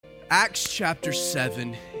Acts chapter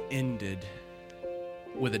 7 ended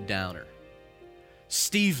with a downer.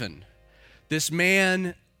 Stephen, this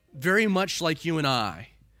man very much like you and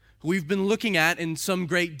I, who we've been looking at in some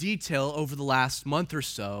great detail over the last month or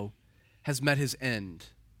so, has met his end.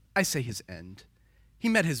 I say his end. He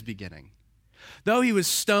met his beginning. Though he was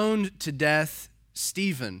stoned to death,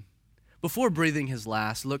 Stephen, before breathing his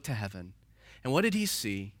last, looked to heaven. And what did he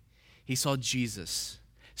see? He saw Jesus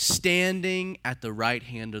standing at the right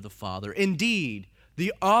hand of the Father. Indeed,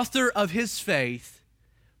 the author of his faith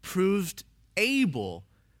proved able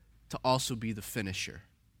to also be the finisher.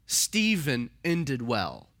 Stephen ended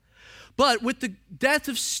well. But with the death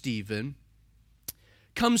of Stephen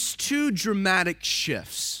comes two dramatic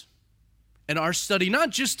shifts in our study, not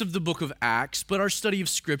just of the book of Acts, but our study of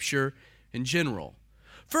Scripture in general.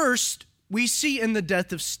 First, we see in the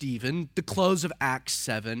death of Stephen, the close of Acts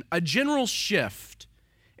 7, a general shift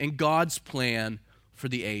in God's plan for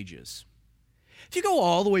the ages. If you go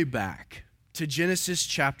all the way back to Genesis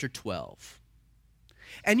chapter 12,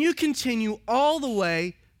 and you continue all the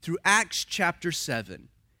way through Acts chapter 7,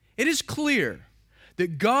 it is clear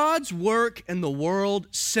that God's work in the world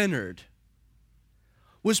centered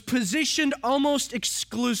was positioned almost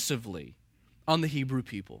exclusively on the Hebrew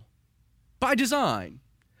people. By design,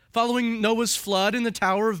 following Noah's flood in the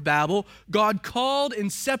Tower of Babel, God called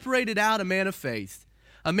and separated out a man of faith,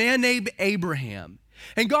 a man named Abraham.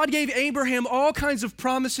 And God gave Abraham all kinds of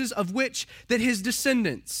promises of which that his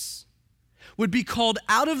descendants would be called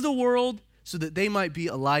out of the world so that they might be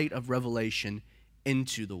a light of revelation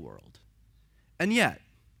into the world. And yet,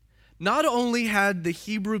 not only had the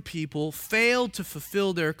Hebrew people failed to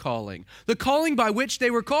fulfill their calling, the calling by which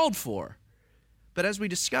they were called for, but as we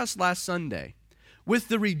discussed last Sunday, with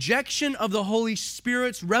the rejection of the Holy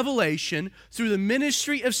Spirit's revelation through the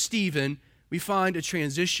ministry of Stephen, we find a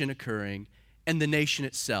transition occurring in the nation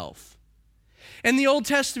itself. In the Old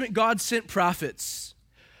Testament, God sent prophets.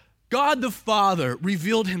 God the Father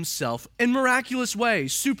revealed himself in miraculous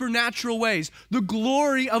ways, supernatural ways. The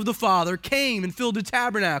glory of the Father came and filled the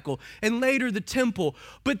tabernacle and later the temple.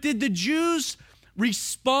 But did the Jews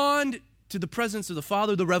respond to the presence of the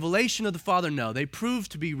Father, the revelation of the Father? No, they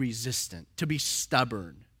proved to be resistant, to be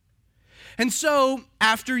stubborn. And so,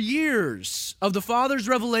 after years of the Father's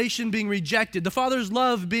revelation being rejected, the Father's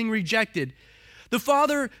love being rejected, the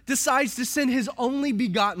Father decides to send his only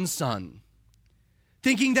begotten Son,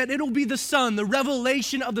 thinking that it'll be the Son, the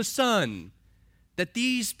revelation of the Son, that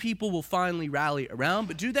these people will finally rally around.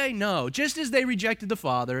 But do they? No. Just as they rejected the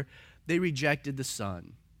Father, they rejected the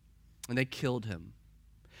Son, and they killed him.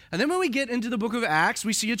 And then when we get into the book of Acts,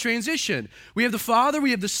 we see a transition. We have the Father,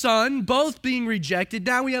 we have the Son, both being rejected.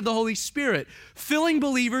 Now we have the Holy Spirit, filling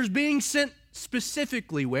believers, being sent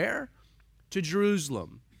specifically where? To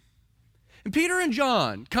Jerusalem. And Peter and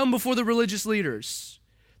John come before the religious leaders.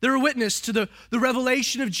 They're a witness to the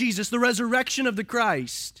revelation of Jesus, the resurrection of the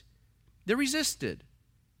Christ. They're resisted.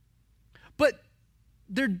 But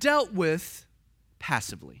they're dealt with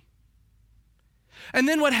passively. And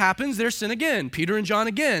then what happens? They're sent again. Peter and John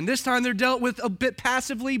again. This time they're dealt with a bit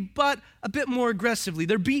passively, but a bit more aggressively.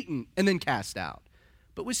 They're beaten and then cast out.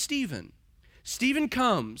 But with Stephen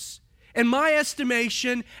comes, in my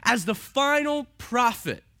estimation, as the final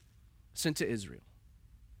prophet sent to Israel.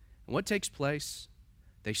 And what takes place?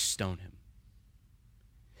 They stone him.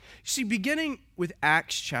 You see, beginning with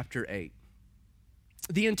Acts chapter 8,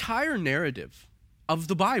 the entire narrative of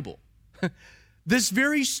the Bible, this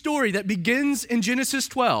very story that begins in Genesis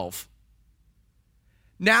 12,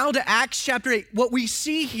 now to Acts chapter 8, what we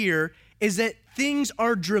see here is that things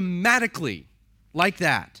are dramatically like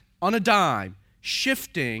that, on a dime,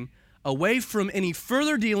 shifting away from any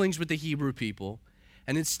further dealings with the Hebrew people,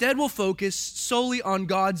 and instead will focus solely on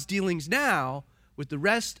God's dealings now with the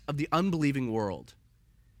rest of the unbelieving world.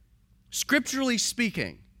 Scripturally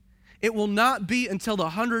speaking, it will not be until the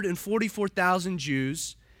 144,000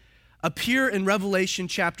 Jews appear in Revelation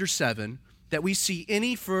chapter 7 that we see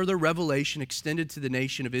any further revelation extended to the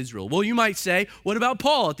nation of Israel. Well, you might say, what about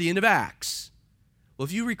Paul at the end of Acts? Well,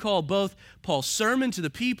 if you recall both Paul's sermon to the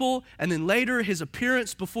people and then later his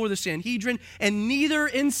appearance before the Sanhedrin, and neither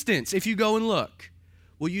instance, if you go and look,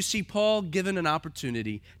 will you see Paul given an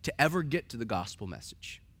opportunity to ever get to the gospel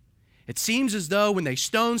message. It seems as though when they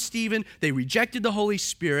stoned Stephen, they rejected the Holy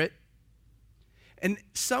Spirit, in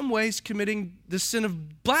some ways committing the sin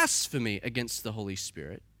of blasphemy against the Holy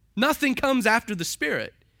Spirit. Nothing comes after the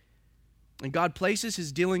Spirit. And God places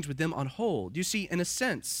his dealings with them on hold. You see, in a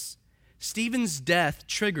sense, Stephen's death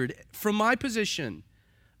triggered, from my position,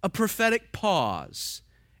 a prophetic pause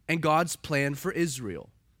in God's plan for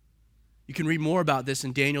Israel. You can read more about this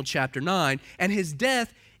in Daniel chapter 9. And his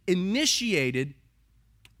death initiated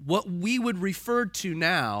what we would refer to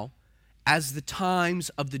now as the times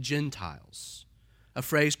of the Gentiles, a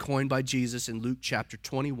phrase coined by Jesus in Luke chapter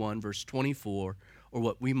 21, verse 24, or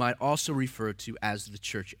what we might also refer to as the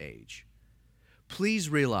church age. Please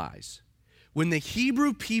realize, when the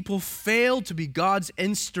Hebrew people failed to be God's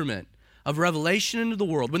instrument of revelation into the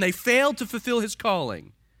world, when they failed to fulfill his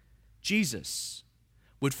calling, Jesus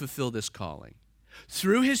would fulfill this calling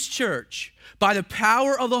through his church by the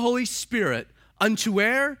power of the Holy Spirit unto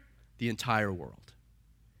where? The entire world.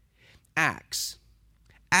 Acts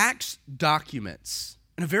documents,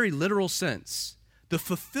 in a very literal sense, the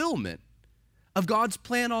fulfillment of God's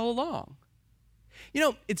plan all along. You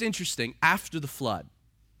know, it's interesting. After the flood,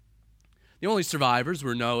 the only survivors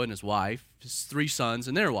were Noah and his wife, his 3 sons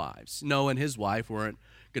and their wives. Noah and his wife weren't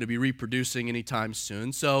going to be reproducing anytime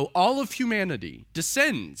soon, so all of humanity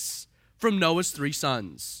descends from Noah's 3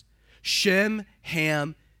 sons, Shem,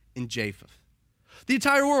 Ham, and Japheth. The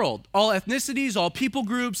entire world, all ethnicities, all people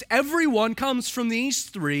groups, everyone comes from these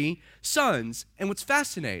 3 sons. And what's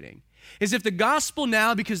fascinating is if the gospel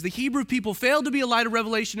now, because the Hebrew people failed to be a light of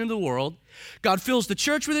revelation into the world, God fills the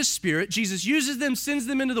church with his Spirit, Jesus uses them, sends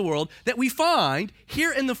them into the world, that we find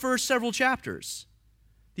here in the first several chapters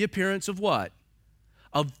the appearance of what?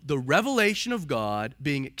 Of the revelation of God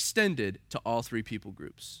being extended to all 3 people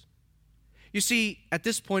groups. You see, at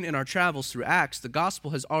this point in our travels through Acts, the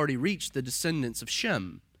gospel has already reached the descendants of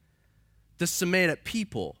Shem, the Semitic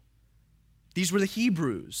people. These were the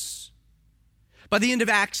Hebrews. By the end of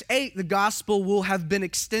Acts 8, the gospel will have been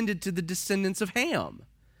extended to the descendants of Ham,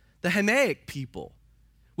 the Hamaic people,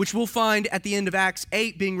 which we'll find at the end of Acts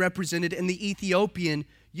 8 being represented in the Ethiopian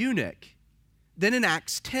eunuch. Then in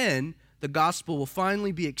Acts 10, the gospel will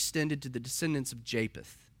finally be extended to the descendants of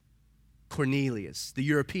Japheth, Cornelius, the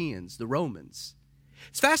Europeans, the Romans.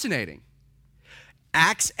 It's fascinating.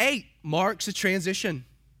 Acts 8 marks a transition.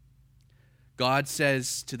 God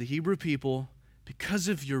says to the Hebrew people, because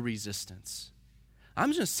of your resistance,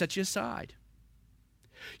 I'm just going to set you aside.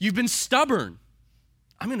 You've been stubborn.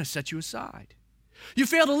 I'm going to set you aside. You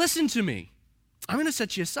failed to listen to me. I'm going to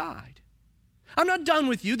set you aside. I'm not done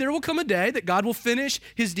with you. There will come a day that God will finish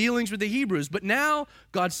his dealings with the Hebrews, but now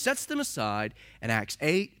God sets them aside, and Acts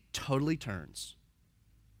 8 totally turns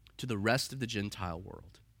to the rest of the Gentile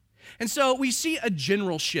world. And so we see a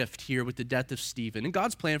general shift here with the death of Stephen and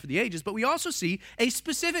God's plan for the ages, but we also see a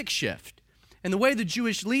specific shift in the way the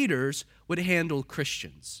Jewish leaders would handle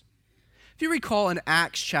Christians. If you recall in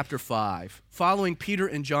Acts chapter 5, following Peter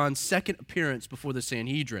and John's second appearance before the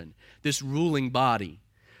Sanhedrin, this ruling body,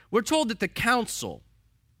 we're told that the council,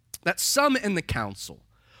 that some in the council,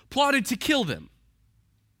 plotted to kill them.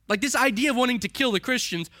 Like, this idea of wanting to kill the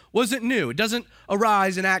Christians wasn't new. It doesn't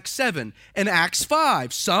arise in Acts 7. In Acts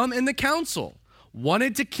 5, some in the council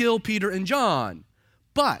wanted to kill Peter and John.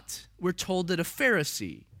 But we're told that a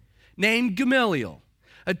Pharisee named Gamaliel,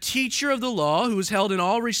 a teacher of the law who was held in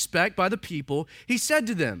all respect by the people, he said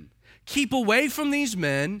to them, keep away from these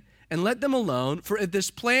men and let them alone, for if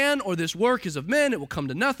this plan or this work is of men, it will come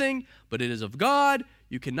to nothing, but it is of God.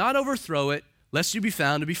 You cannot overthrow it, lest you be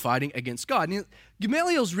found to be fighting against God. And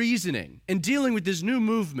Gamaliel's reasoning in dealing with this new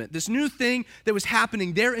movement, this new thing that was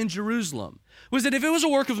happening there in Jerusalem, was that if it was a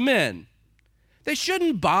work of men, they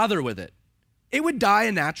shouldn't bother with it. It would die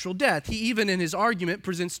a natural death. He even in his argument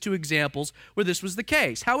presents 2 examples where this was the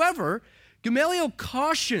case. However, Gamaliel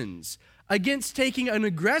cautions against taking an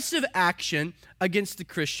aggressive action against the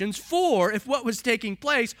Christians, for if what was taking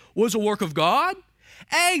place was a work of God,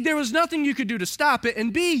 A, there was nothing you could do to stop it,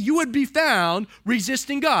 and B, you would be found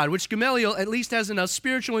resisting God, which Gamaliel at least has enough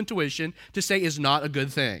spiritual intuition to say is not a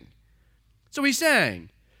good thing. So he's saying,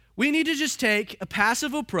 we need to just take a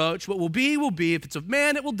passive approach. What will be, will be. If it's of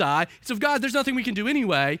man, it will die. If it's of God, there's nothing we can do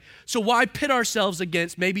anyway. So why pit ourselves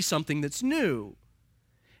against maybe something that's new?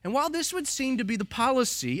 And while this would seem to be the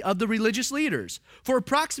policy of the religious leaders, for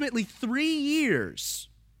approximately 3 years,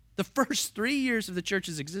 the first 3 years of the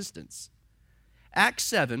church's existence, Acts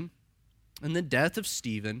 7 and the death of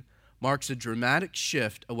Stephen marks a dramatic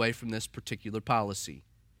shift away from this particular policy.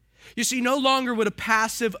 You see, no longer would a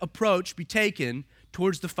passive approach be taken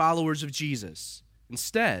towards the followers of Jesus.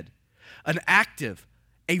 Instead, an active,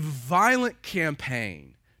 a violent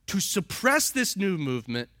campaign to suppress this new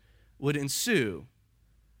movement would ensue.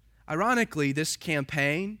 Ironically, this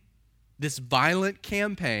campaign, this violent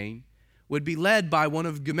campaign, would be led by one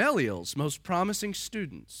of Gamaliel's most promising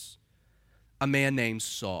students, a man named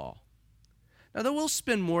Saul. Now, though we'll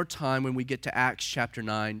spend more time when we get to Acts chapter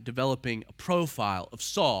 9 developing a profile of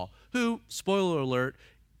Saul, who, spoiler alert,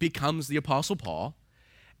 becomes the Apostle Paul.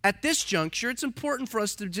 at this juncture, it's important for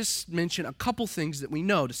us to just mention a couple things that we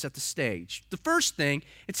know to set the stage. The first thing,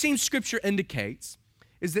 it seems Scripture indicates,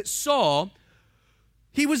 is that Saul,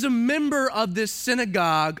 he was a member of this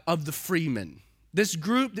synagogue of the freemen, this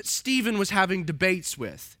group that Stephen was having debates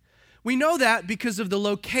with. We know that because of the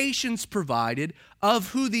locations provided of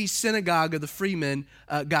who these synagogue of the freemen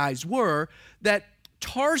guys were, that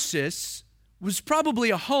Tarsus was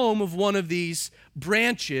probably a home of one of these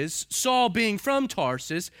branches, Saul being from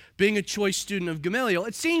Tarsus, being a choice student of Gamaliel.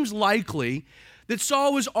 It seems likely that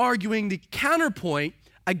Saul was arguing the counterpoint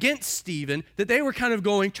against Stephen, that they were kind of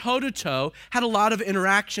going toe-to-toe, had a lot of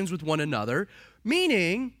interactions with one another,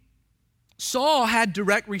 meaning Saul had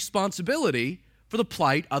direct responsibility for the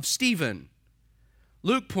plight of Stephen.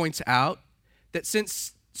 Luke points out that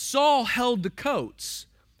since Saul held the coats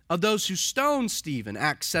of those who stoned Stephen,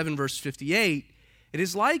 Acts 7, verse 58, it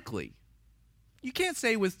is likely, you can't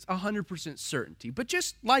say with 100% certainty, but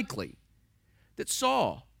just likely, that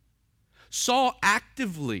Saul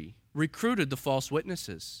actively recruited the false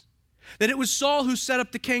witnesses, that it was Saul who set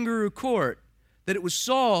up the kangaroo court, that it was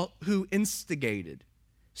Saul who instigated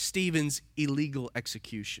Stephen's illegal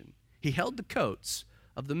execution. He held the coats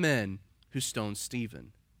of the men who stoned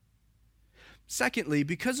Stephen. Secondly,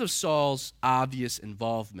 because of Saul's obvious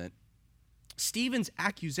involvement, Stephen's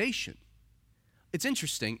accusation, it's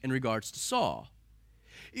interesting in regards to Saul.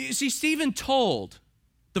 You see, Stephen told,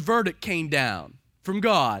 the verdict came down from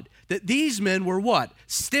God, that these men were what?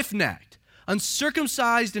 Stiff-necked,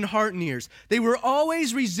 uncircumcised in heart and ears. They were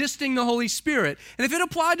always resisting the Holy Spirit. And if it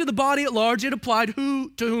applied to the body at large, it applied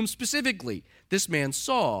to whom specifically? This man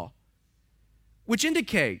Saul. Which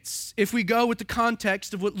indicates, if we go with the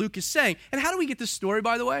context of what Luke is saying, and how do we get this story,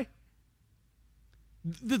 by the way?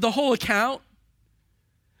 The whole account?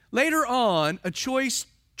 Later on, a choice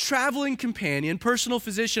traveling companion, personal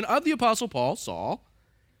physician of the Apostle Paul, Saul,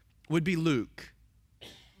 would be Luke,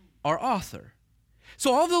 our author.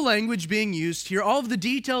 So all the language being used here, all of the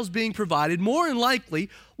details being provided, more than likely,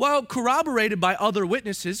 while corroborated by other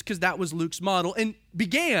witnesses, because that was Luke's model, and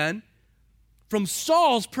began from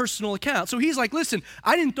Saul's personal account. So he's like, listen,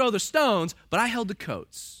 I didn't throw the stones, but I held the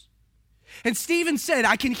coats. And Stephen said,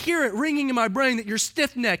 I can hear it ringing in my brain that you're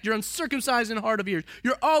stiff-necked, you're uncircumcised in heart of ears,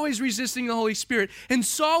 you're always resisting the Holy Spirit. And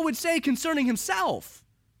Saul would say concerning himself,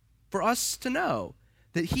 for us to know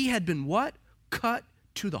that he had been what? Cut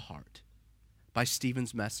to the heart by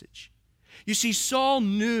Stephen's message. You see, Saul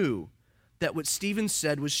knew that what Stephen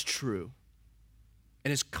said was true,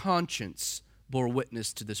 and his conscience bore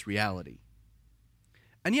witness to this reality.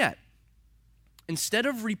 And yet, instead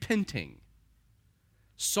of repenting,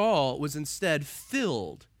 Saul was instead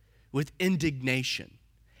filled with indignation,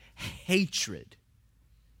 hatred,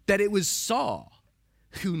 that it was Saul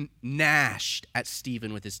who gnashed at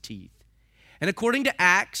Stephen with his teeth. And according to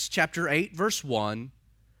Acts chapter 8, verse 1,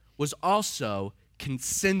 was also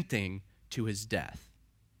consenting to his death.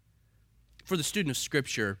 For the student of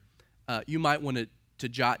Scripture, you might want to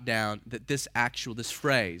jot down that this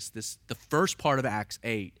phrase, the first part of Acts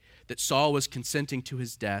 8, that Saul was consenting to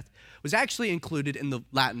his death, was actually included in the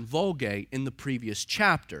Latin Vulgate in the previous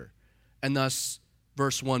chapter. And thus,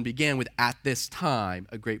 verse 1 began with, at this time,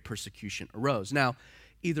 a great persecution arose. Now,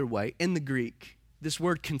 either way, in the Greek, this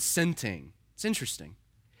word consenting, it's interesting.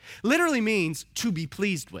 Literally means to be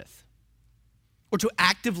pleased with, or to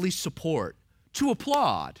actively support, to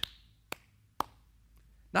applaud.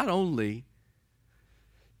 Not only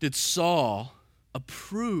did Saul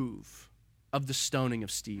approve of the stoning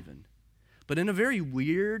of Stephen, but in a very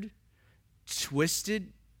weird,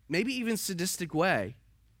 twisted, maybe even sadistic way,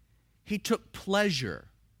 he took pleasure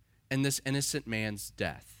in this innocent man's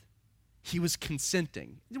death. He was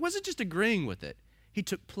consenting. It wasn't just agreeing with it. He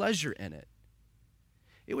took pleasure in it.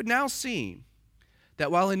 It would now seem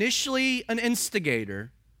that while initially an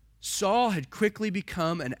instigator, Saul had quickly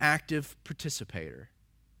become an active participator.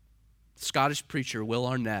 Scottish preacher Will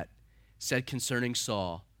Arnett said concerning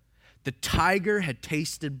Saul, the tiger had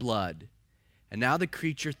tasted blood, and now the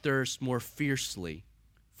creature thirsts more fiercely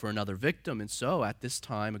for another victim. And so at this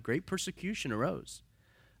time, a great persecution arose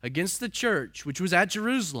against the church, which was at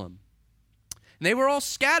Jerusalem. And they were all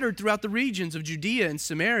scattered throughout the regions of Judea and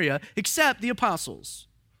Samaria, except the apostles.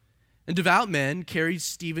 And devout men carried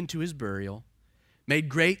Stephen to his burial, made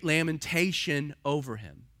great lamentation over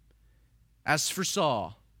him. As for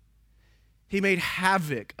Saul, he made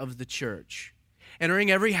havoc of the church,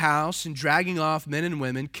 entering every house and dragging off men and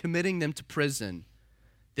women, committing them to prison.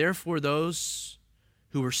 Therefore, those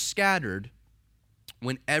who were scattered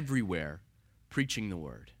went everywhere preaching the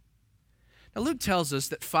word. Now, Luke tells us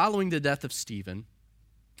that following the death of Stephen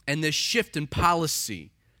and this shift in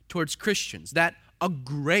policy towards Christians, that a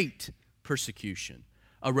great persecution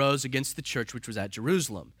arose against the church which was at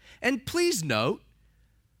Jerusalem. And please note,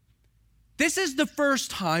 this is the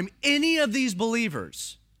first time any of these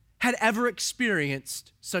believers had ever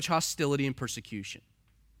experienced such hostility and persecution.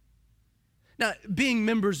 Now, being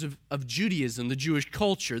members of Judaism, the Jewish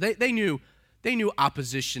culture, they knew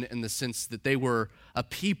opposition in the sense that they were a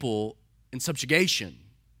people in subjugation.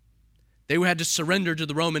 They had to surrender to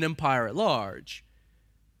the Roman Empire at large.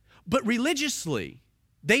 But religiously,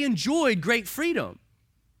 they enjoyed great freedom.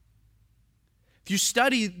 If you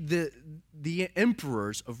study the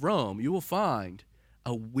emperors of Rome, you will find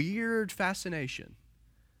a weird fascination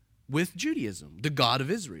with Judaism, the God of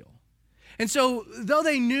Israel. And so, though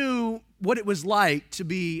they knew what it was like to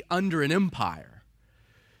be under an empire,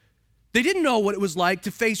 they didn't know what it was like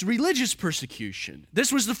to face religious persecution.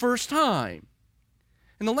 This was the first time.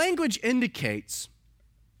 And the language indicates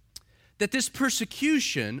that this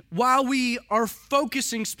persecution, while we are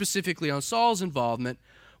focusing specifically on Saul's involvement,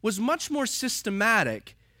 was much more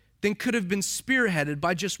systematic than could have been spearheaded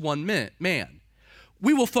by just one man.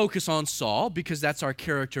 We will focus on Saul because that's our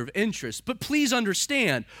character of interest. But please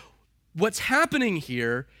understand, what's happening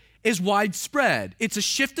here is widespread. It's a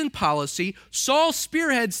shift in policy. Saul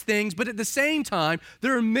spearheads things, but at the same time,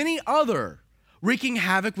 there are many other wreaking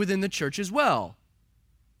havoc within the church as well.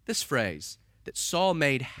 This phrase, that Saul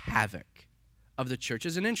made havoc of the church,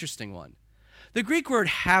 is an interesting one. The Greek word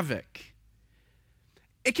havoc,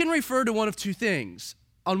 it can refer to one of two things.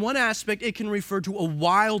 On one aspect, it can refer to a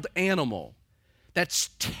wild animal that's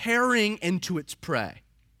tearing into its prey.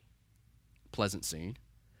 Pleasant scene.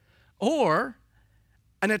 Or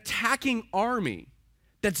an attacking army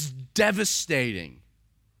that's devastating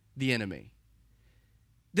the enemy.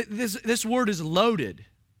 This word is loaded.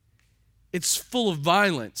 It's full of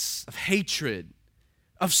violence, of hatred,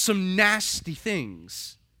 of some nasty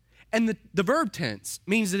things. And the verb tense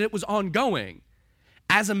means that it was ongoing.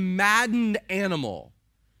 As a maddened animal,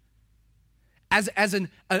 as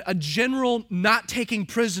a general not taking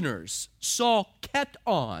prisoners, Saul kept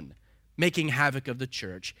on making havoc of the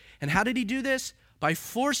church. And how did he do this? By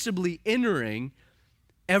forcibly entering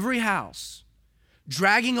every house,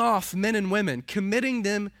 dragging off men and women, committing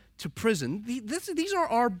them to prison. These are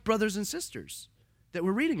our brothers and sisters that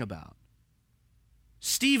we're reading about.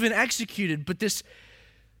 Stephen executed, but this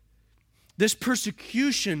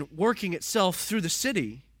persecution working itself through the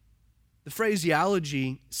city, the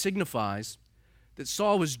phraseology signifies that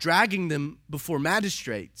Saul was dragging them before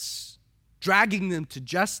magistrates, dragging them to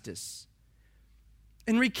justice.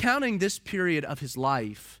 In recounting this period of his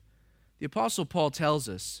life, the Apostle Paul tells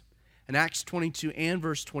us in Acts 22 and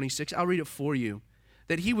verse 26, I'll read it for you,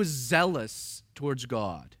 that he was zealous towards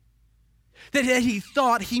God, that he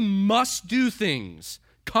thought he must do things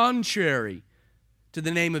contrary to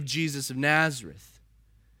the name of Jesus of Nazareth,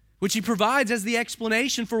 which he provides as the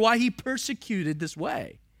explanation for why he persecuted this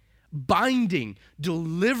way, binding,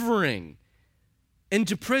 delivering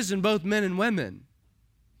into prison both men and women.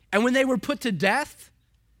 And when they were put to death,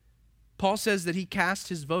 Paul says that he cast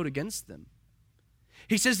his vote against them.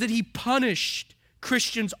 He says that he punished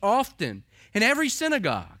Christians often in every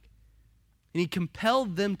synagogue, and he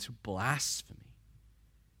compelled them to blasphemy.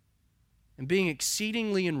 And being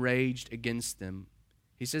exceedingly enraged against them,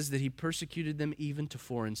 he says that he persecuted them even to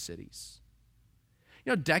foreign cities.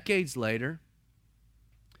 You know, decades later,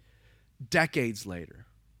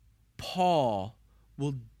 Paul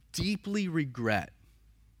will deeply regret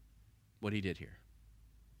what he did here.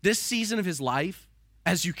 This season of his life,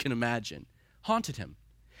 as you can imagine, haunted him.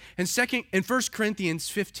 In 1 Corinthians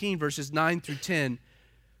 15, verses 9 through 10,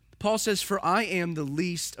 Paul says, "For I am the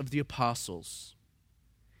least of the apostles."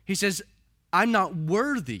 He says, "I'm not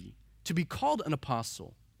worthy to be called an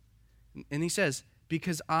apostle." And he says,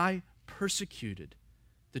 "Because I persecuted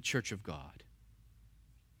the church of God."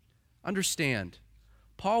 Understand,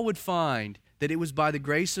 Paul would find that it was by the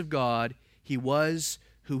grace of God he was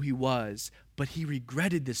who he was, but he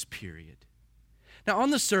regretted this period. Now,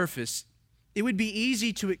 on the surface, it would be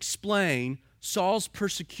easy to explain Saul's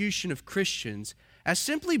persecution of Christians as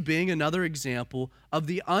simply being another example of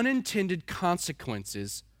the unintended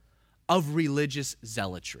consequences of religious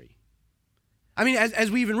zealotry. I mean,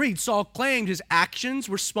 as we even read, Saul claimed his actions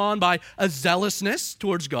were spawned by a zealousness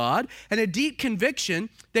towards God and a deep conviction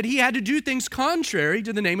that he had to do things contrary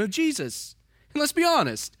to the name of Jesus. And let's be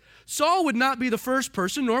honest, Saul would not be the first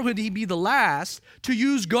person, nor would he be the last, to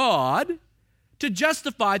use God to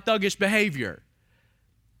justify thuggish behavior.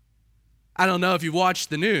 I don't know if you've watched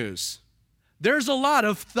the news. There's a lot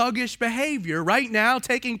of thuggish behavior right now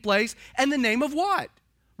taking place in the name of what?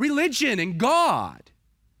 Religion and God.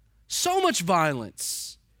 So much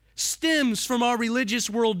violence, stems from our religious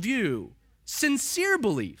worldview, sincere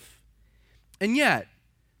belief. And yet,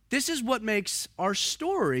 this is what makes our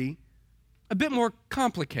story a bit more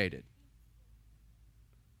complicated.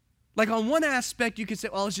 Like on one aspect, you could say,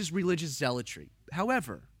 well, it's just religious zealotry.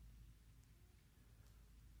 However,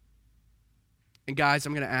 and guys,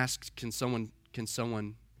 I'm going to ask, can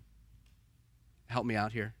someone help me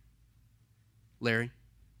out here? Larry?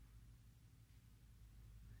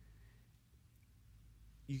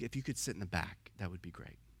 If you could sit in the back, that would be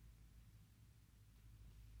great.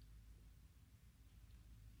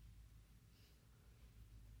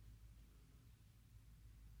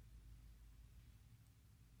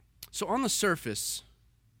 So on the surface,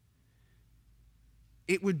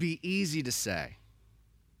 it would be easy to say,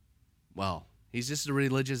 well, he's just a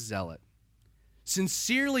religious zealot,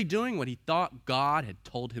 sincerely doing what he thought God had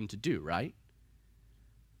told him to do, right?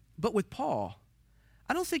 But with Paul,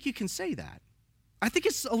 I don't think you can say that. I think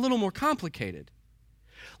it's a little more complicated.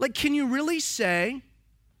 Like, can you really say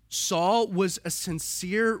Saul was a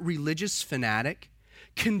sincere religious fanatic,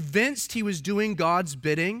 convinced he was doing God's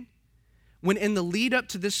bidding, when in the lead up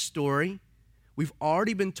to this story, we've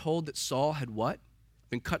already been told that Saul had what?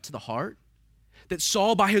 Been cut to the heart? That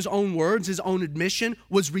Saul, by his own words, his own admission,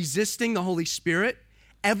 was resisting the Holy Spirit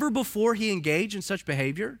ever before he engaged in such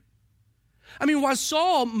behavior? I mean, while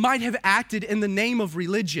Saul might have acted in the name of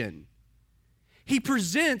religion, he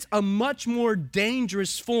presents a much more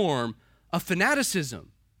dangerous form of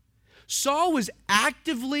fanaticism. Saul was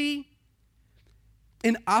actively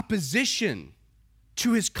in opposition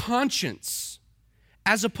to his conscience,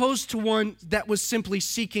 as opposed to one that was simply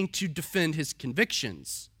seeking to defend his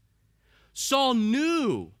convictions. Saul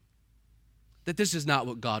knew that this is not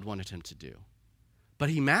what God wanted him to do, but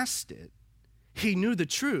he masked it. He knew the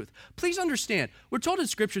truth. Please understand, we're told in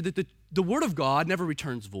Scripture that the word of God never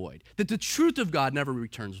returns void, that the truth of God never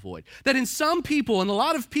returns void, that in some people, and a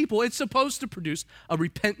lot of people, it's supposed to produce a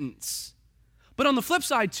repentance. But on the flip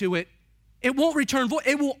side to it, it won't return void.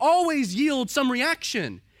 It will always yield some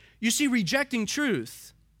reaction. You see, rejecting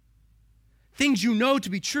truth, things you know to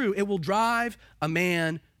be true, it will drive a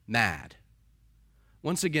man mad.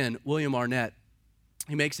 Once again, William Arnett,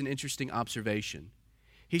 he makes an interesting observation.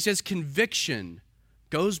 He says conviction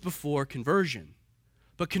goes before conversion,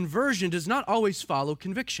 but conversion does not always follow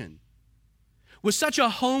conviction. With such a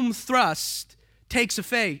home thrust takes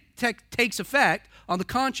effect on the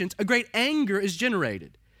conscience, a great anger is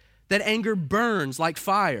generated. That anger burns like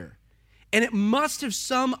fire, and it must have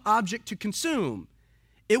some object to consume.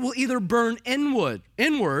 It will either burn inward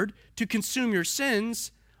to consume your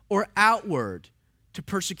sins, or outward to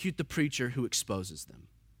persecute the preacher who exposes them.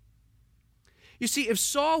 You see, if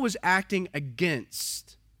Saul was acting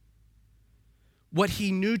against what he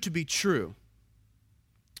knew to be true,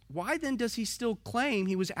 why then does he still claim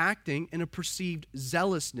he was acting in a perceived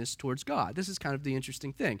zealousness towards God? This is kind of the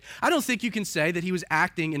interesting thing. I don't think you can say that he was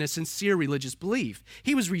acting in a sincere religious belief.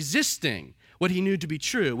 He was resisting what he knew to be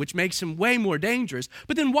true, which makes him way more dangerous.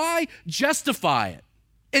 But then why justify it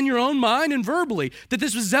in your own mind and verbally that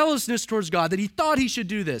this was zealousness towards God, that he thought he should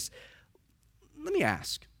do this? Let me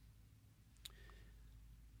ask,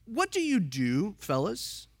 what do you do,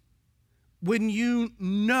 fellas, when you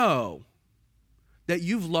know that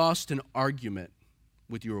you've lost an argument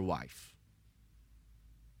with your wife?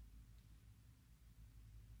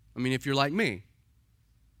 I mean, if you're like me,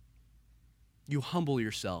 you humble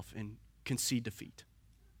yourself and concede defeat.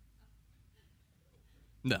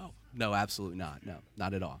 No, absolutely not. No,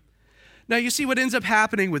 not at all. Now, you see what ends up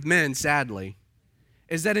happening with men, sadly,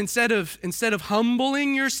 is that instead of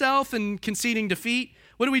humbling yourself and conceding defeat,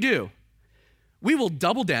 what do? We will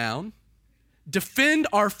double down, defend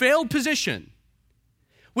our failed position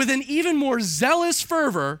with an even more zealous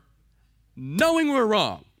fervor, knowing we're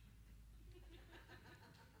wrong,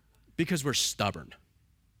 because we're stubborn,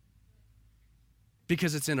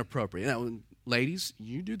 because it's inappropriate. Now, ladies,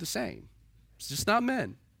 you do the same. It's just not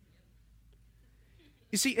men.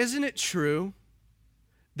 You see, isn't it true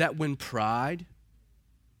that when pride,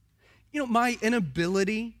 my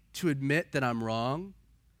inability to admit that I'm wrong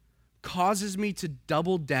causes me to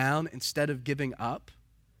double down instead of giving up,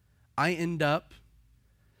 I end up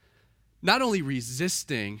not only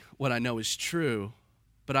resisting what I know is true,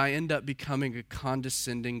 but I end up becoming a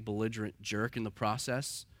condescending, belligerent jerk in the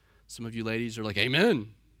process. Some of you ladies are like, amen.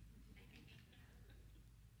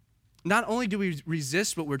 Not only do we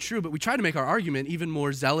resist what we're true, but we try to make our argument even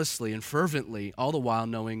more zealously and fervently, all the while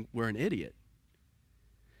knowing we're an idiot.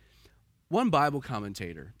 One Bible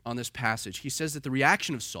commentator on this passage, he says that the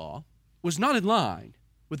reaction of Saul was not in line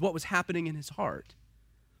with what was happening in his heart.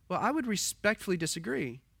 Well, I would respectfully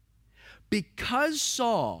disagree. Because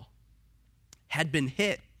Saul had been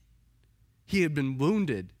hit. He had been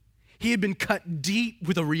wounded. He had been cut deep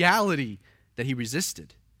with a reality that he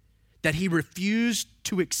resisted, that he refused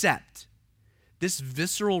to accept. This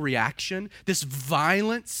visceral reaction, this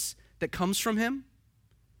violence that comes from him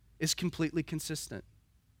is completely consistent.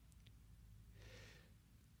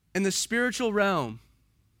 In the spiritual realm,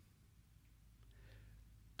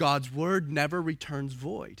 God's word never returns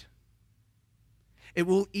void. It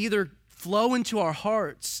will either flow into our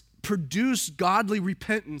hearts, produce godly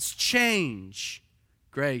repentance, change,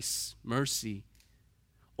 grace, mercy,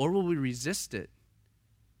 or will we resist it?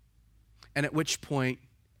 And at which point,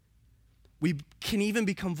 we can even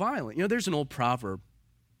become violent. You know, there's an old proverb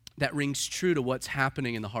that rings true to what's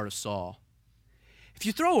happening in the heart of Saul. If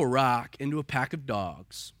you throw a rock into a pack of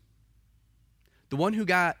dogs, the one who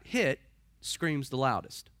got hit screams the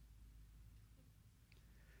loudest.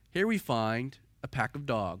 Here we find a pack of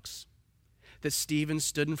dogs that Stephen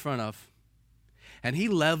stood in front of, and he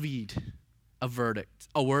levied a verdict,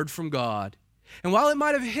 a word from God. And while it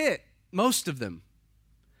might have hit most of them,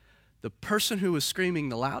 the person who was screaming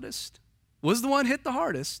the loudest was the one hit the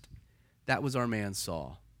hardest. That was our man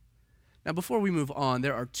Saul. Now, before we move on,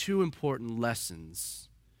 there are two important lessons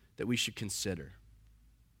that we should consider.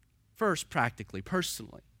 First, practically,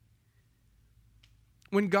 personally.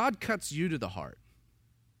 When God cuts you to the heart,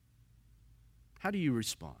 how do you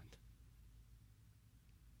respond?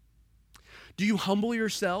 Do you humble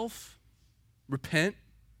yourself, repent,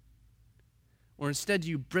 or instead do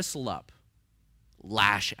you bristle up,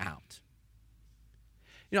 lash out?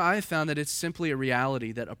 You know, I have found that it's simply a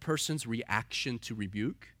reality that a person's reaction to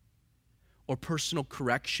rebuke or personal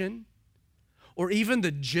correction or even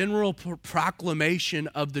the general proclamation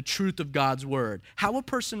of the truth of God's word, how a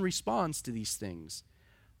person responds to these things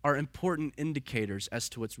are important indicators as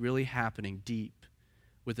to what's really happening deep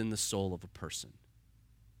within the soul of a person.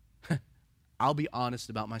 I'll be honest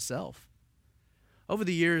about myself. Over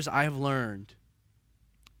the years, I have learned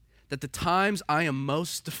that the times I am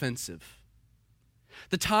most defensive,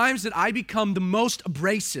 the times that I become the most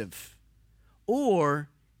abrasive or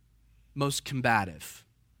most combative,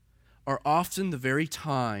 are often the very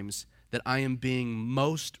times that I am being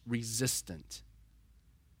most resistant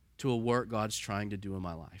to a work God's trying to do in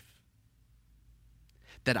my life.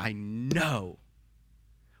 That I know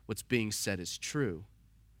what's being said is true.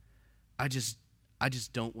 I just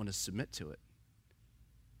don't want to submit to it.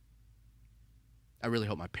 I really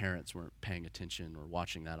hope my parents weren't paying attention or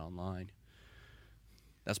watching that online.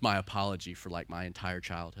 That's my apology for my entire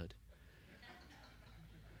childhood.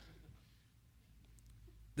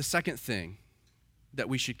 The second thing that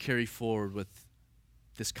we should carry forward with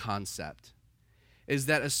this concept is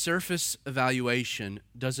that a surface evaluation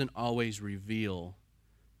doesn't always reveal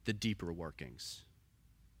the deeper workings.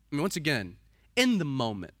 I mean, once again, in the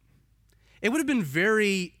moment, it would have been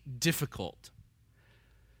very difficult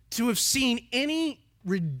to have seen any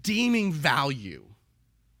redeeming value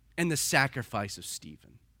in the sacrifice of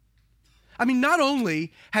Stephen. I mean, not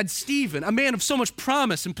only had Stephen, a man of so much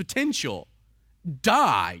promise and potential,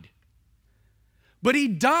 died, but he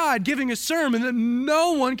died giving a sermon that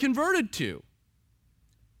no one converted to,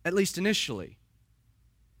 at least initially.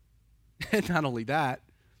 And not only that,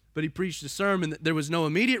 but he preached a sermon that there was no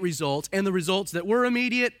immediate results, and the results that were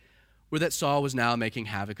immediate were that Saul was now making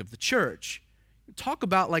havoc of the church. Talk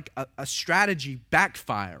about a strategy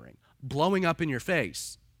backfiring, blowing up in your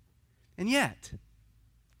face. And yet,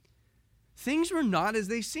 things were not as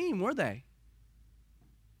they seem, were they?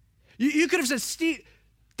 You could have said, Steve,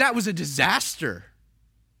 that was a disaster.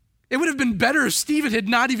 It would have been better if Stephen had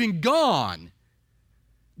not even gone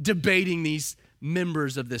debating these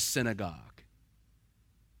members of this synagogue.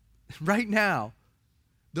 Right now,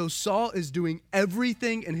 though Saul is doing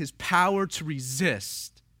everything in his power to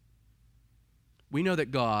resist, we know that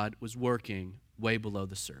God was working way below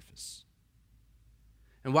the surface.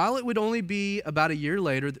 And while it would only be about a year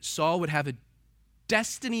later that Saul would have a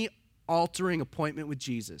destiny-altering appointment with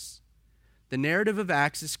Jesus, the narrative of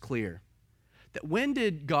Acts is clear that when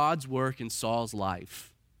did God's work in Saul's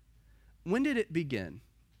life, when did it begin?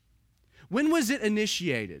 When was it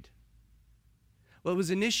initiated? Well, it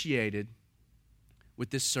was initiated with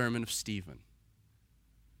this sermon of Stephen.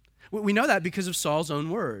 We know that because of Saul's own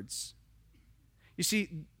words. You see,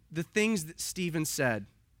 the things that Stephen said,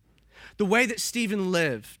 the way that Stephen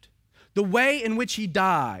lived, the way in which he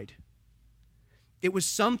died, it was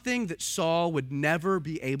something that Saul would never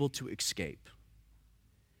be able to escape.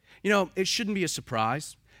 You know, it shouldn't be a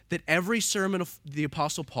surprise that every sermon of the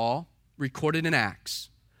Apostle Paul recorded in Acts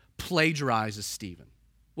plagiarizes Stephen.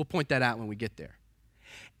 We'll point that out when we get there.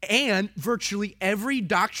 And virtually every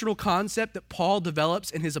doctrinal concept that Paul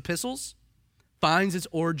develops in his epistles finds its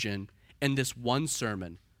origin in this one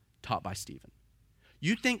sermon taught by Stephen.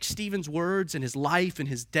 You think Stephen's words and his life and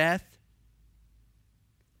his death,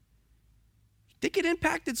 you think it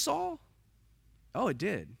impacted Saul? Oh, it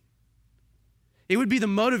did. It would be the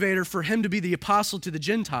motivator for him to be the apostle to the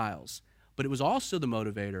Gentiles, but it was also the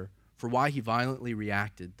motivator for why he violently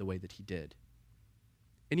reacted the way that he did.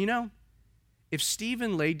 And you know, if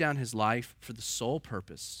Stephen laid down his life for the sole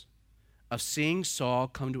purpose of seeing Saul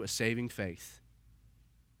come to a saving faith,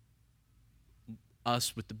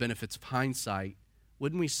 us with the benefits of hindsight,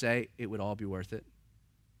 wouldn't we say it would all be worth it?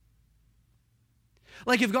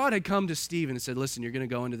 Like if God had come to Stephen and said, listen, you're going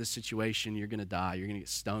to go into this situation, you're going to die, you're going to get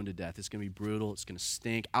stoned to death, it's going to be brutal, it's going to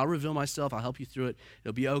stink, I'll reveal myself, I'll help you through it,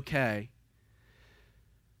 it'll be okay.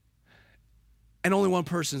 And only one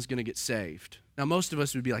person is going to get saved. Now, most of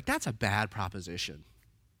us would be like, that's a bad proposition.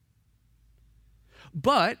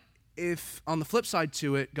 But if on the flip side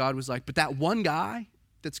to it, God was like, but that one guy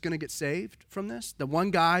that's going to get saved from this, the one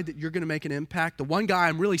guy that you're going to make an impact, the one guy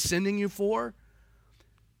I'm really sending you for,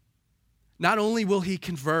 not only will he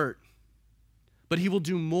convert, but he will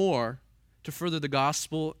do more to further the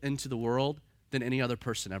gospel into the world than any other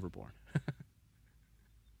person ever born.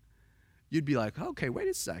 You'd be like, okay, wait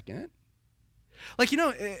a second. Like, you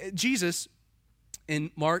know, Jesus, in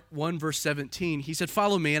Mark 1, verse 17, he said,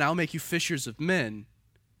 follow me and I'll make you fishers of men.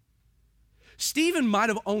 Stephen might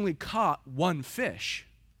have only caught one fish,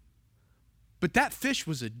 but that fish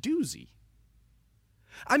was a doozy.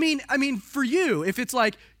 I mean, for you, if it's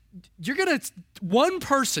like, one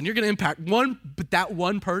person, you're going to impact one, but that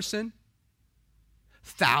one person,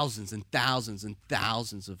 thousands and thousands and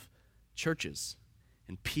thousands of churches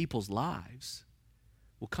and people's lives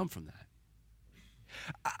will come from that.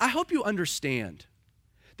 I hope you understand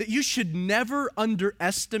that you should never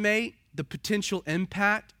underestimate the potential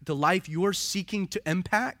impact the life you're seeking to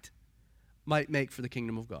impact might make for the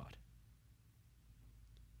kingdom of God.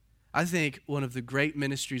 I think one of the great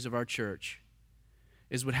ministries of our church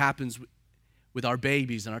is what happens with our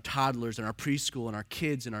babies and our toddlers and our preschool and our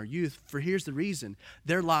kids and our youth. For here's the reason.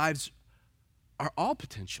 Their lives are all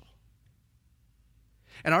potential.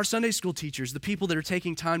 And our Sunday school teachers, the people that are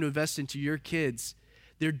taking time to invest into your kids,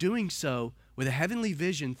 they're doing so with a heavenly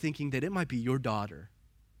vision, thinking that it might be your daughter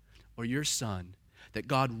or your son that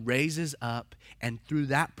God raises up and through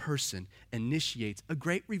that person initiates a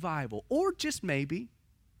great revival or just maybe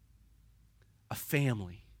a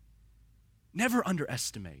family. Never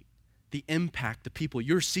underestimate the impact the people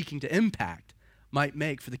you're seeking to impact might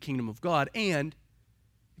make for the kingdom of God. And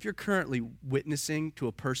if you're currently witnessing to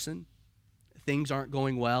a person, things aren't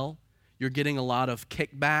going well, you're getting a lot of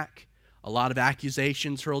kickback, a lot of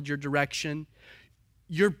accusations hurled your direction,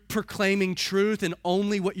 you're proclaiming truth and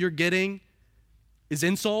only what you're getting is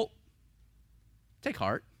insult, take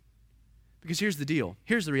heart. Because here's the deal.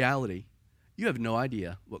 Here's the reality. You have no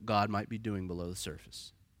idea what God might be doing below the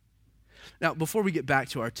surface. Now, before we get back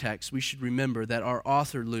to our text, we should remember that our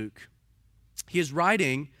author, Luke, he is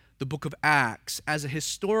writing the book of Acts as a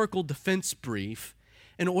historical defense brief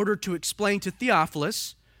in order to explain to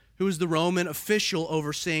Theophilus, who is the Roman official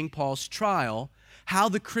overseeing Paul's trial, how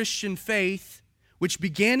the Christian faith, which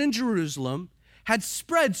began in Jerusalem, had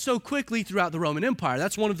spread so quickly throughout the Roman Empire.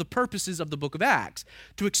 That's one of the purposes of the book of Acts,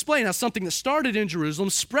 to explain how something that started in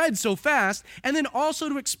Jerusalem spread so fast, and then also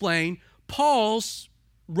to explain Paul's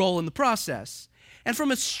role in the process. And from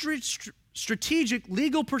a strategic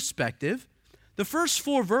legal perspective, the first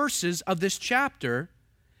 4 verses of this chapter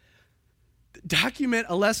document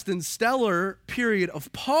a less than stellar period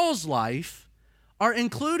of Paul's life, are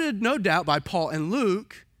included, no doubt, by Paul and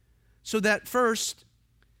Luke, so that first,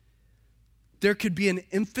 there could be an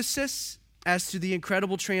emphasis as to the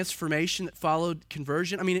incredible transformation that followed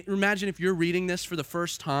conversion. I mean, imagine if you're reading this for the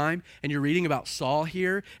first time and you're reading about Saul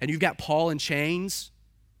here and you've got Paul in chains,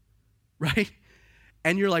 right?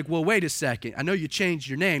 And you're like, well, wait a second. I know you changed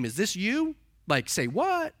your name. Is this you? Like, say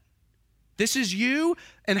what? This is you?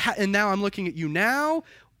 And now I'm looking at you now,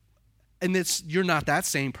 and you're not that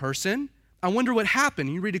same person. I wonder what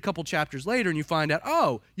happened. You read a couple chapters later and you find out,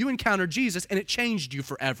 oh, you encountered Jesus and it changed you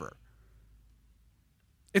forever.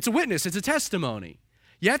 It's a witness. It's a testimony.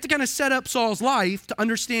 You have to kind of set up Saul's life to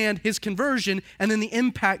understand his conversion and then the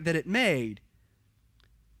impact that it made.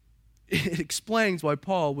 It explains why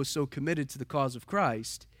Paul was so committed to the cause of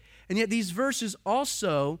Christ. And yet these verses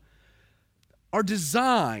also are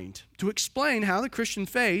designed to explain how the Christian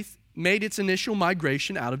faith made its initial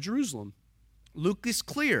migration out of Jerusalem. Luke is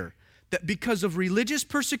clear that because of religious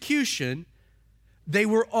persecution, they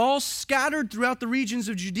were all scattered throughout the regions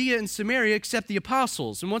of Judea and Samaria except the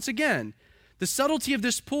apostles. And once again, the subtlety of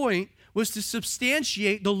this point was to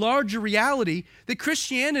substantiate the larger reality that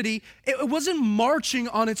Christianity, it wasn't marching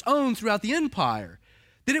on its own throughout the empire,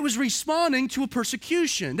 that it was responding to a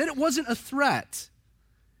persecution, that it wasn't a threat.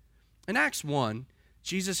 In Acts 1,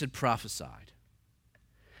 Jesus had prophesied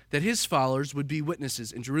that his followers would be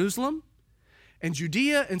witnesses in Jerusalem and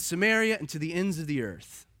Judea and Samaria and to the ends of the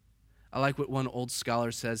earth. I like what one old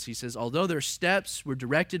scholar says. He says, although their steps were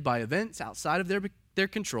directed by events outside of their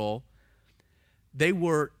control, they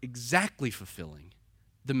were exactly fulfilling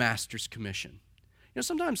the Master's commission. You know,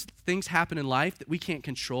 sometimes things happen in life that we can't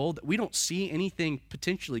control, that we don't see anything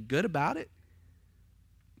potentially good about it.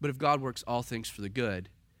 But if God works all things for the good,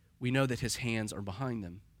 we know that his hands are behind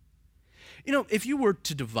them. You know, if you were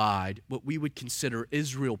to divide what we would consider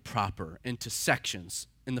Israel proper into sections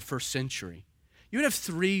in the first century, you would have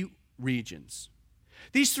three regions.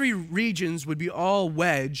 These three regions would be all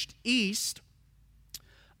wedged east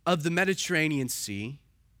of the Mediterranean Sea,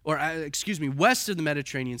 west of the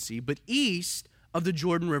Mediterranean Sea, but east of the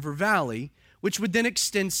Jordan River Valley, which would then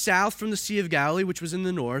extend south from the Sea of Galilee, which was in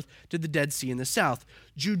the north, to the Dead Sea in the south.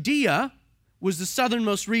 Judea was the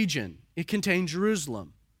southernmost region. It contained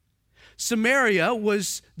Jerusalem. Samaria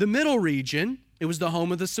was the middle region. It was the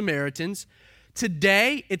home of the Samaritans.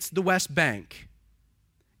 Today, it's the West Bank.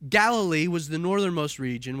 Galilee was the northernmost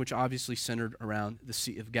region, which obviously centered around the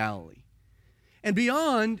Sea of Galilee. And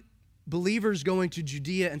beyond believers going to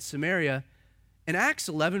Judea and Samaria, in Acts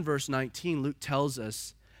 11, verse 19, Luke tells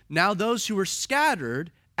us, now those who were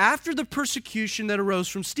scattered after the persecution that arose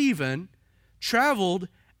from Stephen traveled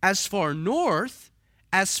as far north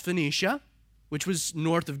as Phoenicia, which was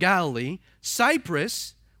north of Galilee,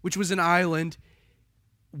 Cyprus, which was an island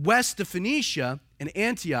west of Phoenicia, and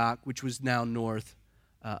Antioch, which was now north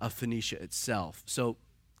of Phoenicia itself. So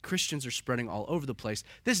Christians are spreading all over the place.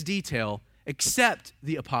 This detail, except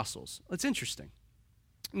the apostles. It's interesting.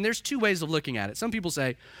 And there's two ways of looking at it. Some people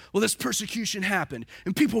say, well, this persecution happened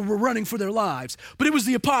and people were running for their lives, but it was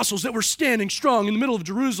the apostles that were standing strong in the middle of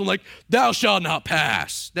Jerusalem like, thou shalt not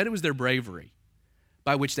pass. That it was their bravery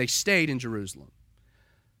by which they stayed in Jerusalem.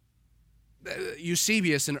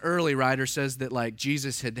 Eusebius, an early writer, says that like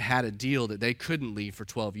Jesus had had a deal that they couldn't leave for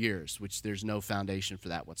 12 years, which there's no foundation for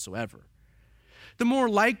that whatsoever. The more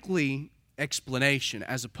likely explanation,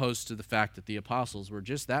 as opposed to the fact that the apostles were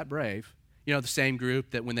just that brave, you know, the same group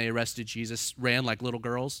that when they arrested Jesus ran like little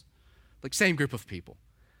girls, like same group of people.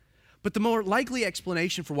 But the more likely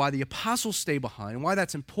explanation for why the apostles stay behind and why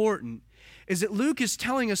that's important is that Luke is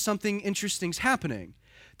telling us something interesting is happening,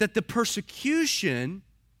 that the persecution,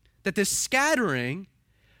 that this scattering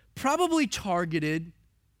probably targeted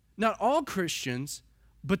not all Christians,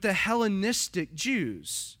 but the Hellenistic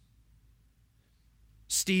Jews.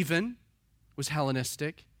 Stephen was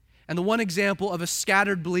Hellenistic, and the one example of a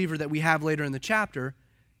scattered believer that we have later in the chapter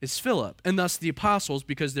is Philip, and thus the apostles,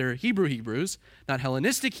 because they're Hebrews, not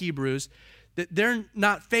Hellenistic Hebrews, that they're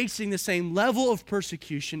not facing the same level of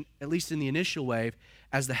persecution, at least in the initial wave,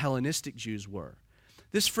 as the Hellenistic Jews were.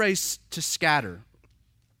 This phrase, to scatter,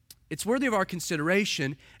 it's worthy of our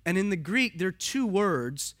consideration, and in the Greek, there are two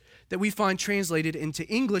words that we find translated into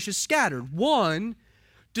English as scattered. One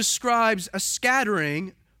describes a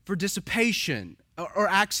scattering for dissipation or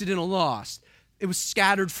accidental loss. It was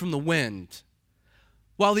scattered from the wind.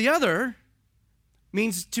 While the other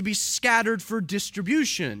means to be scattered for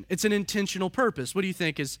distribution. It's an intentional purpose. What do you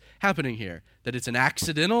think is happening here? That it's an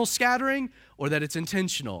accidental scattering or that it's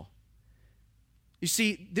intentional? You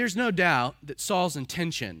see, there's no doubt that Saul's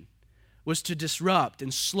intention was to disrupt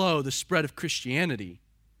and slow the spread of Christianity.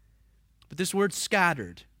 But this word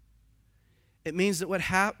scattered, it means that what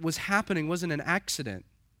was happening wasn't an accident,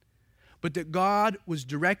 but that God was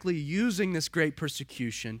directly using this great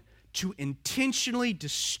persecution to intentionally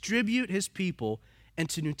distribute his people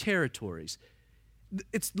into new territories.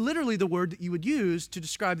 It's literally the word that you would use to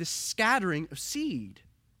describe the scattering of seed.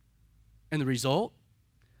 And the result?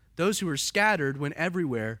 Those who were scattered went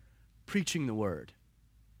everywhere preaching the word.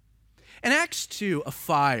 In Acts 2, a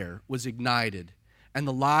fire was ignited, and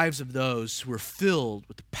the lives of those who were filled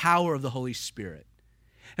with the power of the Holy Spirit.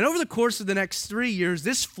 And over the course of the next 3 years,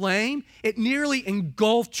 this flame, it nearly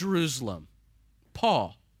engulfed Jerusalem.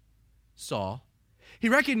 Saul, he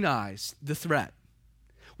recognized the threat,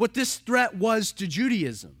 what this threat was to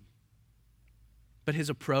Judaism. But his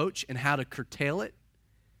approach and how to curtail it,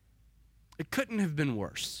 it couldn't have been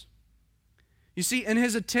worse. You see, in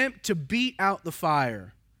his attempt to beat out the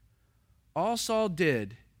fire, all Saul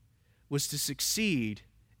did was to succeed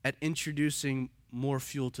at introducing more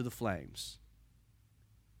fuel to the flames.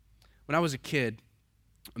 When I was a kid,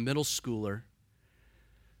 a middle schooler,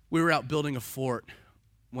 we were out building a fort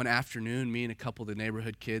one afternoon, me and a couple of the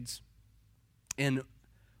neighborhood kids. and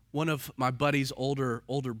one of my buddy's older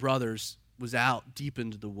brothers was out deep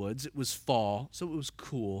into the woods. It was fall, so it was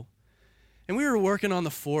cool. And we were working on the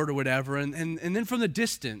fort or whatever, and then from the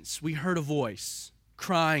distance, we heard a voice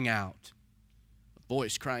crying out. A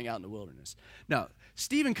voice crying out in the wilderness. Now,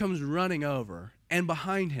 Stephen comes running over, and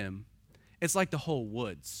behind him, it's like the whole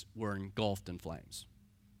woods were engulfed in flames.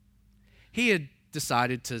 He had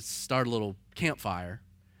decided to start a little campfire,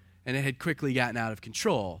 and it had quickly gotten out of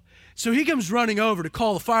control. So he comes running over to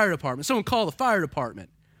call the fire department. Someone call the fire department.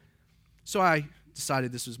 So I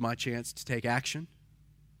decided this was my chance to take action.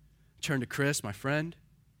 Turned to Chris, my friend.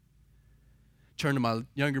 Turned to my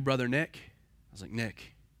younger brother, Nick. I was like,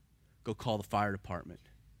 Nick, go call the fire department.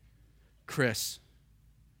 Chris,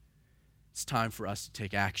 it's time for us to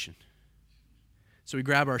take action. So we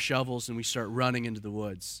grab our shovels and we start running into the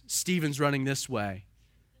woods. Stephen's running this way.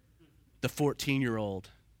 The 14-year-old.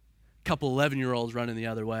 A couple 11-year-olds running the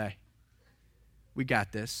other way. We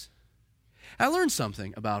got this. I learned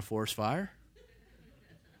something about a forest fire.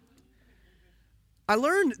 I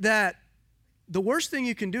learned that the worst thing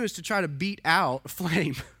you can do is to try to beat out a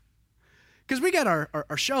flame. Because we got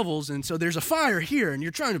our shovels, and so there's a fire here, and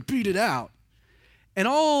you're trying to beat it out. And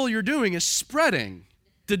all you're doing is spreading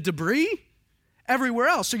the debris everywhere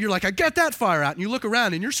else. So you're like, I got that fire out, and you look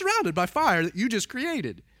around, and you're surrounded by fire that you just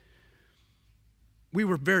created. We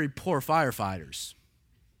were very poor firefighters.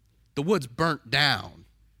 The woods burnt down.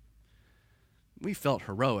 We felt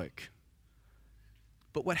heroic.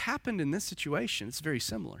 But what happened in this situation, it's very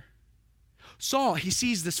similar. Saul, he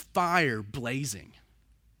sees this fire blazing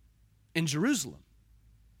in Jerusalem.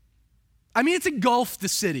 I mean, it's engulfed the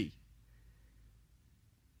city.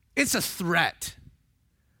 It's a threat.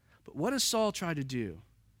 But what does Saul try to do?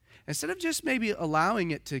 Instead of just maybe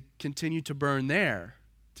allowing it to continue to burn there,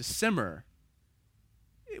 to simmer,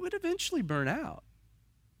 it would eventually burn out.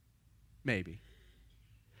 Maybe.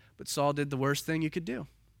 But Saul did the worst thing you could do.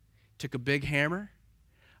 Took a big hammer,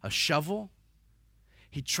 a shovel.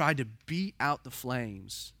 He tried to beat out the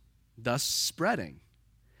flames, thus spreading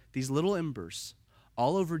these little embers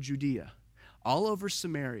all over Judea, all over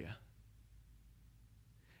Samaria.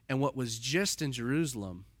 And what was just in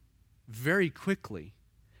Jerusalem very quickly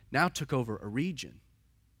now took over a region.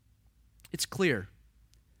 It's clear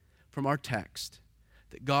from our text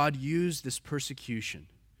that God used this persecution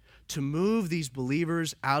to move these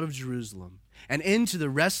believers out of Jerusalem and into the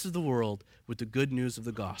rest of the world with the good news of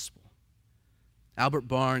the gospel. Albert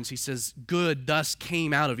Barnes, he says, good thus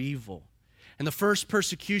came out of evil. And the first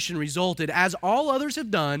persecution resulted, as all others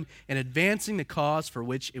have done, in advancing the cause for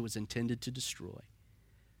which it was intended to destroy.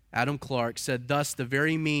 Adam Clarke said, thus the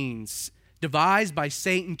very means devised by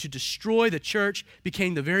Satan to destroy the church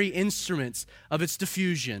became the very instruments of its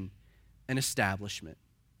diffusion and establishment.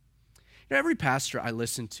 You know, every pastor I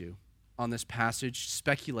listen to on this passage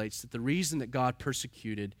speculates that the reason that God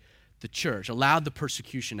persecuted the church, allowed the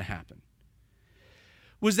persecution to happen,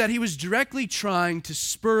 was that he was directly trying to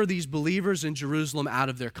spur these believers in Jerusalem out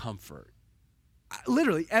of their comfort.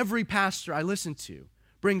 Literally, every pastor I listen to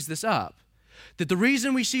brings this up, that the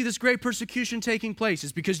reason we see this great persecution taking place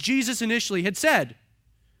is because Jesus initially had said,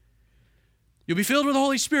 you'll be filled with the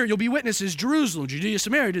Holy Spirit, you'll be witnesses, Jerusalem, Judea,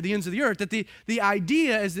 Samaria, to the ends of the earth, that the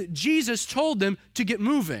idea is that Jesus told them to get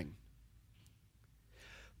moving.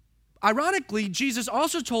 Ironically, Jesus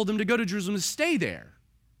also told them to go to Jerusalem to stay there.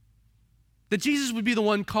 That Jesus would be the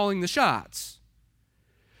one calling the shots.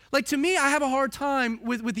 Like, to me, I have a hard time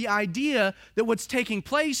with the idea that what's taking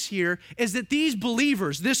place here is that these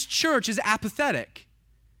believers, this church, is apathetic.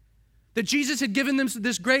 That Jesus had given them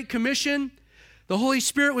this great commission, the Holy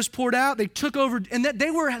Spirit was poured out, they took over, and that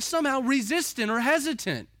they were somehow resistant or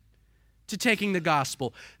hesitant to taking the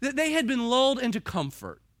gospel. That they had been lulled into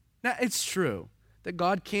comfort. Now, it's true that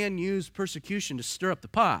God can use persecution to stir up the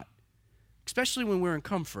pot, especially when we're in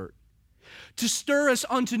comfort. To stir us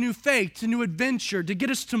onto new faith, to new adventure, to get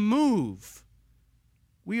us to move.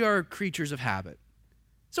 We are creatures of habit.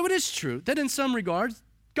 So it is true that in some regards,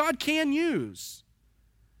 God can use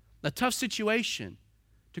a tough situation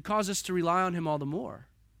to cause us to rely on him all the more.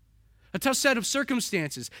 A tough set of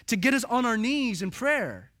circumstances to get us on our knees in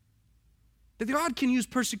prayer. That God can use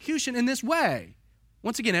persecution in this way.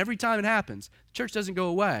 Once again, every time it happens, the church doesn't go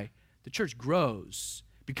away. The church grows,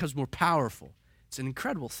 becomes more powerful. It's an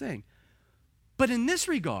incredible thing. But in this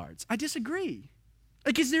regards, I disagree.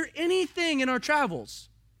 Like, is there anything in our travels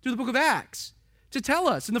through the book of Acts to tell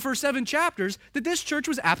us in the first 7 chapters that this church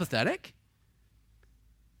was apathetic?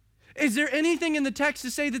 Is there anything in the text to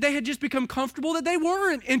say that they had just become comfortable, that they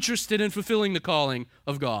weren't interested in fulfilling the calling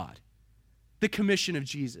of God, the commission of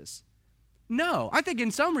Jesus? No, I think in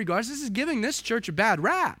some regards, this is giving this church a bad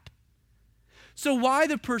rap. So why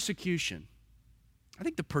the persecution? I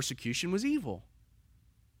think the persecution was evil.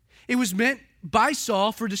 It was meant by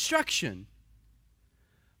Saul for destruction.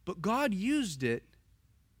 But God used it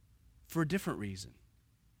for a different reason.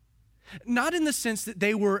 Not in the sense that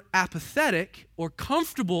they were apathetic or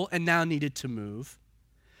comfortable and now needed to move,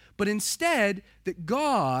 but instead that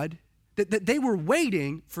that they were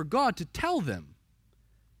waiting for God to tell them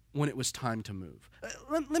when it was time to move.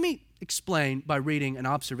 Let me explain by reading an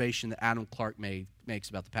observation that Adam Clarke makes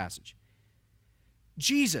about the passage.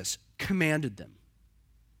 Jesus commanded them.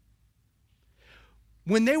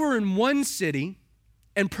 When they were in one city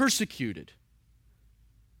and persecuted,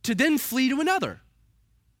 to then flee to another.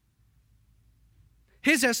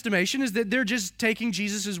 His estimation is that they're just taking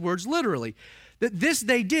Jesus' words literally. That this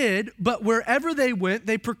they did, but wherever they went,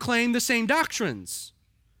 they proclaimed the same doctrines,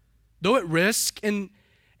 though at risk and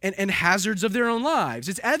hazards of their own lives.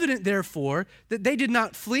 It's evident, therefore, that they did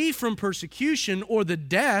not flee from persecution or the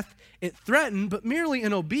death it threatened, but merely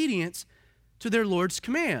in obedience to their Lord's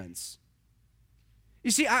commands. You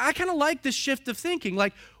see, I kind of like this shift of thinking.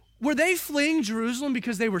 Like, were they fleeing Jerusalem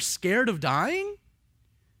because they were scared of dying?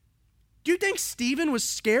 Do you think Stephen was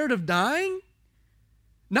scared of dying?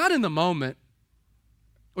 Not in the moment.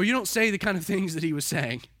 Or you don't say the kind of things that he was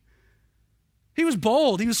saying. He was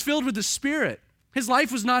bold. He was filled with the Spirit. His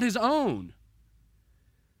life was not his own.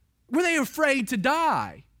 Were they afraid to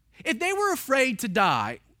die? If they were afraid to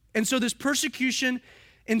die, and so this persecution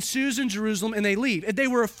ensues in Jerusalem and they leave, if they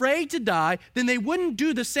were afraid to die, then they wouldn't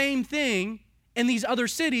do the same thing in these other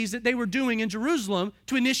cities that they were doing in Jerusalem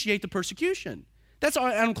to initiate the persecution. That's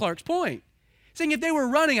Adam Clarke's point. Saying if they were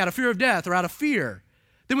running out of fear of death or out of fear,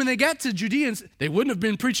 then when they got to Judeans, they wouldn't have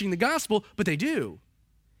been preaching the gospel, but they do.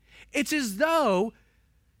 It's as though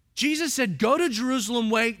Jesus said, go to Jerusalem,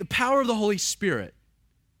 wait, the power of the Holy Spirit.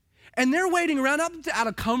 And they're waiting around not out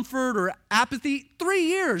of comfort or apathy. 3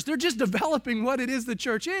 years, they're just developing what it is the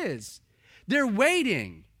church is. They're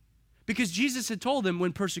waiting because Jesus had told them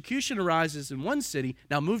when persecution arises in one city,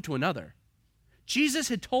 now move to another. Jesus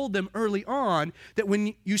had told them early on that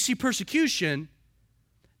when you see persecution,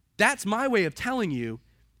 that's my way of telling you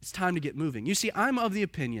it's time to get moving. You see, I'm of the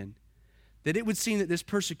opinion that it would seem that this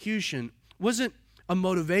persecution wasn't a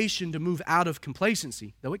motivation to move out of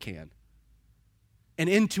complacency, though it can, and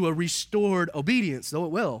into a restored obedience, though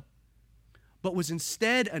it will, but was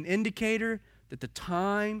instead an indicator that the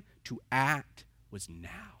time to act was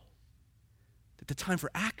now, that the time for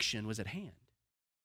action was at hand.